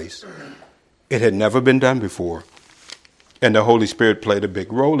of Christ. It had never been done before. And the Holy Spirit played a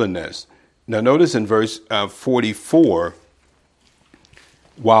big role in this. Now notice in verse 44,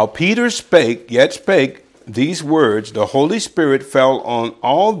 while Peter spake these words, the Holy Spirit fell on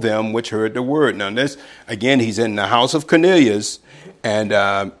all them which heard the word. Now this, again, he's in the house of Cornelius,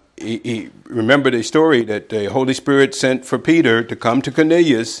 and he remember the story that the Holy Spirit sent for Peter to come to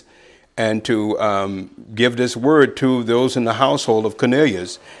Cornelius and to give this word to those in the household of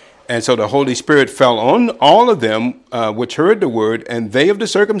Cornelius. And so the Holy Spirit fell on all of them which heard the word, and they of the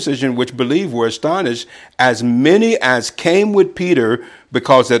circumcision which believed were astonished, as many as came with Peter,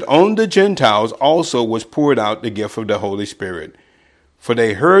 because that on the Gentiles also was poured out the gift of the Holy Spirit. For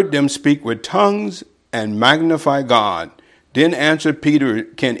they heard them speak with tongues and magnify God. Then answered Peter,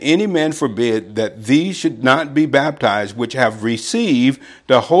 can any man forbid that these should not be baptized, which have received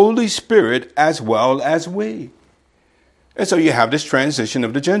the Holy Spirit as well as we? And so you have this transition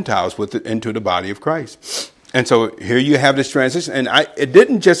of the Gentiles into the body of Christ. And so here you have this transition. And it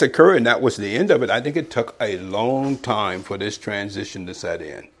didn't just occur and that was the end of it. I think it took a long time for this transition to set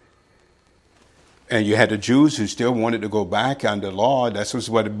in. And you had the Jews who still wanted to go back under law. That's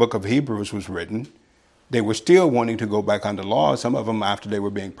what the book of Hebrews was written. They were still wanting to go back under law, some of them after they were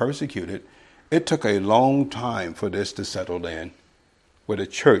being persecuted. It took a long time for this to settle in, where the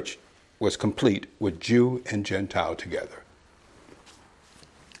church was complete with Jew and Gentile together.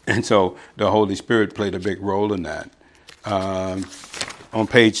 And so the Holy Spirit played a big role in that. On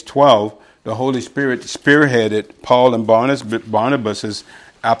page 12, the Holy Spirit spearheaded Paul and Barnabas'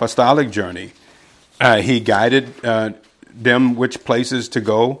 apostolic journey. He guided them which places to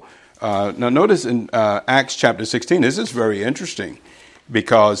go. Now notice in Acts chapter 16, this is very interesting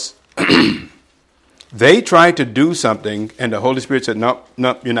because they tried to do something and the Holy Spirit said, no,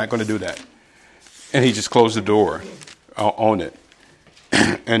 you're not going to do that. And he just closed the door on it.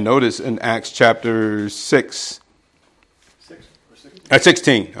 And notice in Acts chapter 16,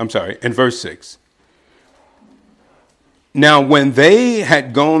 in verse 6. Now when they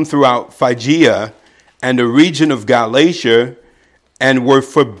had gone throughout Phrygia and the region of Galatia, and were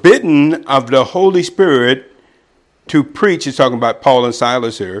forbidden of the Holy Spirit to preach. He's talking about Paul and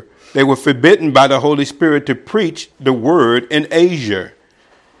Silas here. They were forbidden by the Holy Spirit to preach the word in Asia.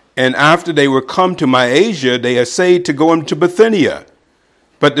 And after they were come to Mysia, they essayed to go into Bithynia.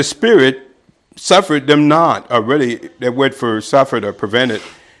 But the Spirit suffered them not. Or really, that word for suffered or prevented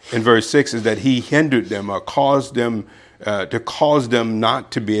in verse 6 is that he hindered them or caused them to cause them not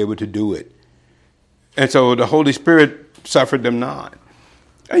to be able to do it. And so the Holy Spirit suffered them not.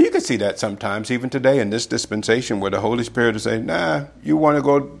 And you can see that sometimes, even today in this dispensation, where the Holy Spirit is saying, nah, you want to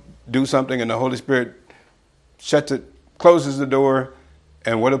go do something, and the Holy Spirit closes the door.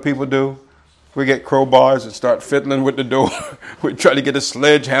 And what do people do? We get crowbars and start fiddling with the door. We try to get a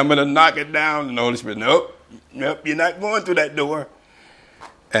sledgehammer to knock it down. And the Holy Spirit, nope, you're not going through that door.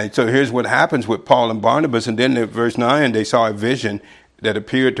 And so here's what happens with Paul and Barnabas. And then in verse 9, they saw a vision that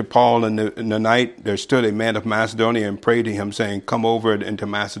appeared to Paul in the night. There stood a man of Macedonia and prayed to him, saying, come over into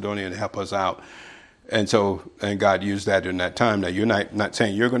Macedonia and help us out. And God used that in that time. Now, you're not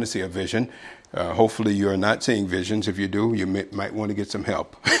saying you're going to see a vision. Hopefully you're not seeing visions. If you do, you might want to get some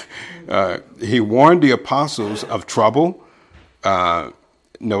help. He warned the apostles of trouble.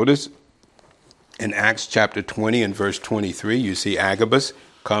 Notice in Acts chapter 20 and verse 23, you see Agabus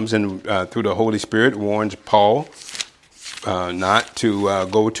comes in through the Holy Spirit, warns Paul not to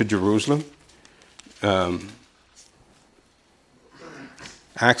go to Jerusalem.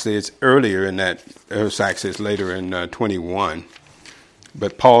 Actually, it's earlier in that. It's later in 21.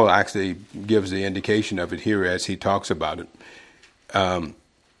 But Paul actually gives the indication of it here as he talks about it.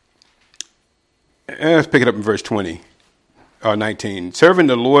 Let's pick it up in verse 20 or 19. Serving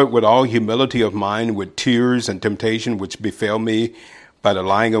the Lord with all humility of mind, with tears and temptation which befell me by the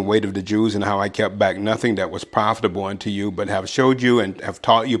lying in wait of the Jews, and how I kept back nothing that was profitable unto you, but have showed you and have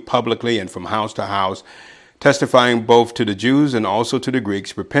taught you publicly and from house to house, testifying both to the Jews and also to the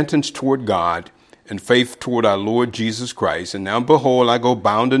Greeks, repentance toward God and faith toward our Lord Jesus Christ. And now, behold, I go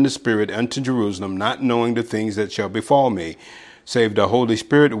bound in the Spirit unto Jerusalem, not knowing the things that shall befall me, save the Holy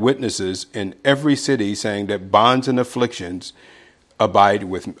Spirit witnesses in every city, saying that bonds and afflictions await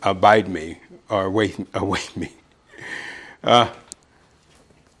me.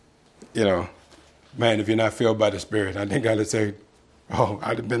 Man, if you're not filled by the Spirit, I think I'd say,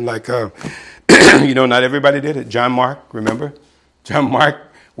 I'd have been like, not everybody did it. John Mark, remember? John Mark,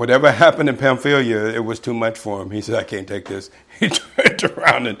 whatever happened in Pamphylia, it was too much for him. He said, I can't take this. He turned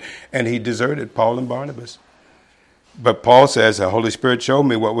around and he deserted Paul and Barnabas. But Paul says, the Holy Spirit showed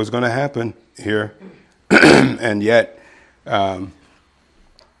me what was going to happen here. And yet,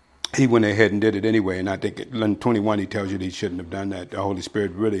 he went ahead and did it anyway. And I think in 21, he tells you that he shouldn't have done that. The Holy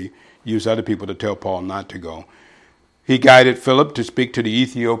Spirit really used other people to tell Paul not to go. He guided Philip to speak to the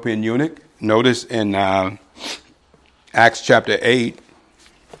Ethiopian eunuch. Notice in Acts chapter 8,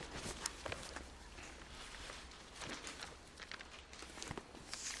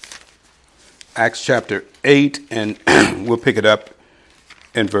 Acts chapter 8, and we'll pick it up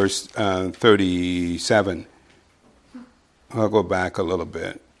in verse 37. I'll go back a little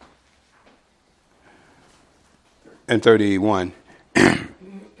bit. And 31.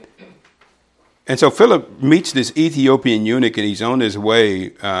 And so Philip meets this Ethiopian eunuch, and he's on his way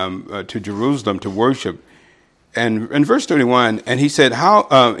to Jerusalem to worship. And in verse 31, and he said,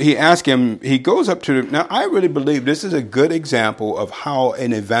 he asked him, he goes up to, now I really believe this is a good example of how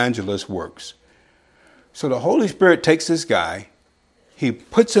an evangelist works. So the Holy Spirit takes this guy, he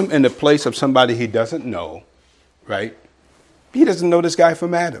puts him in the place of somebody he doesn't know, right? He doesn't know this guy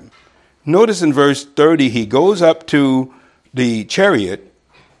from Adam. Notice in verse 30, he goes up to the chariot.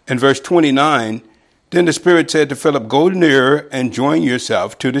 In verse 29, then the Spirit said to Philip, go near and join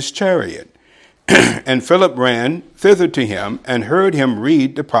yourself to this chariot. And Philip ran thither to him and heard him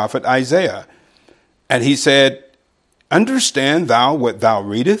read the prophet Isaiah. And he said, understand thou what thou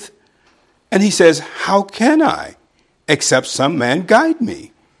readest? And he says, how can I, except some man guide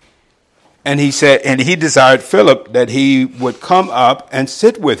me? And he said, and he desired Philip that he would come up and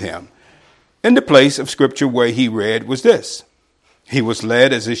sit with him. In the place of scripture where he read was this: he was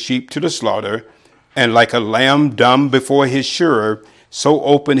led as a sheep to the slaughter, and like a lamb dumb before his shearer, so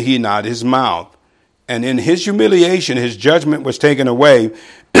opened he not his mouth. And in his humiliation his judgment was taken away.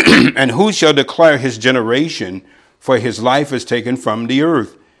 And who shall declare his generation? For his life is taken from the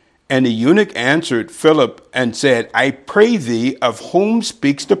earth. And the eunuch answered Philip and said, I pray thee, of whom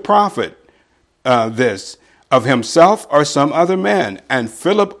speaks the prophet this? Of himself or some other man? And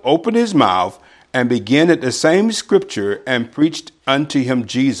Philip opened his mouth and began at the same scripture and preached unto him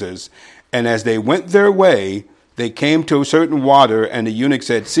Jesus. And as they went their way, they came to a certain water, and the eunuch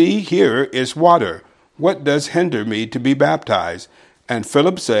said, see, here is water. What does hinder me to be baptized? And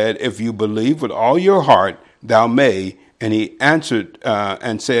Philip said, if you believe with all your heart, thou may. And he answered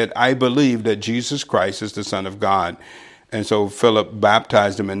and said, I believe that Jesus Christ is the Son of God. And so Philip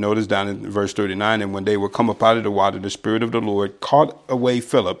baptized him. And notice down in verse 39, and when they were come up out of the water, the Spirit of the Lord caught away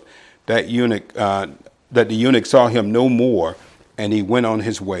Philip, that the eunuch saw him no more, and he went on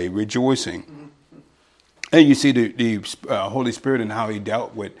his way rejoicing. And you see the Holy Spirit and how he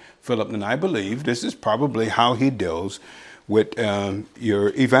dealt with Philip. And I believe this is probably how he deals with your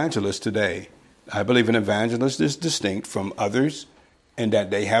evangelist today. I believe an evangelist is distinct from others and that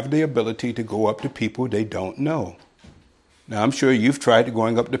they have the ability to go up to people they don't know. Now, I'm sure you've tried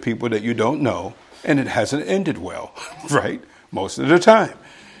going up to people that you don't know, and it hasn't ended well, right? Most of the time.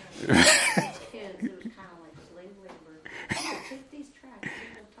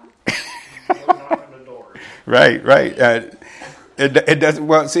 Right. It doesn't.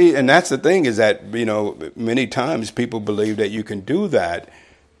 Well, see, and that's the thing is that, many times people believe that you can do that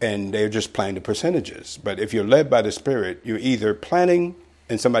and they're just playing the percentages. But if you're led by the Spirit, you're either planting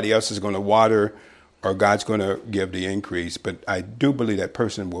and somebody else is going to water or God's going to give the increase. But I do believe that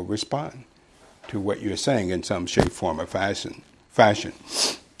person will respond to what you're saying in some shape, form, or fashion.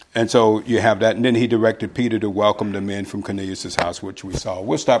 And so you have that. And then he directed Peter to welcome the men from Cornelius' house, which we saw.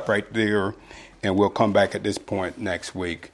 We'll stop right there, and we'll come back at this point next week.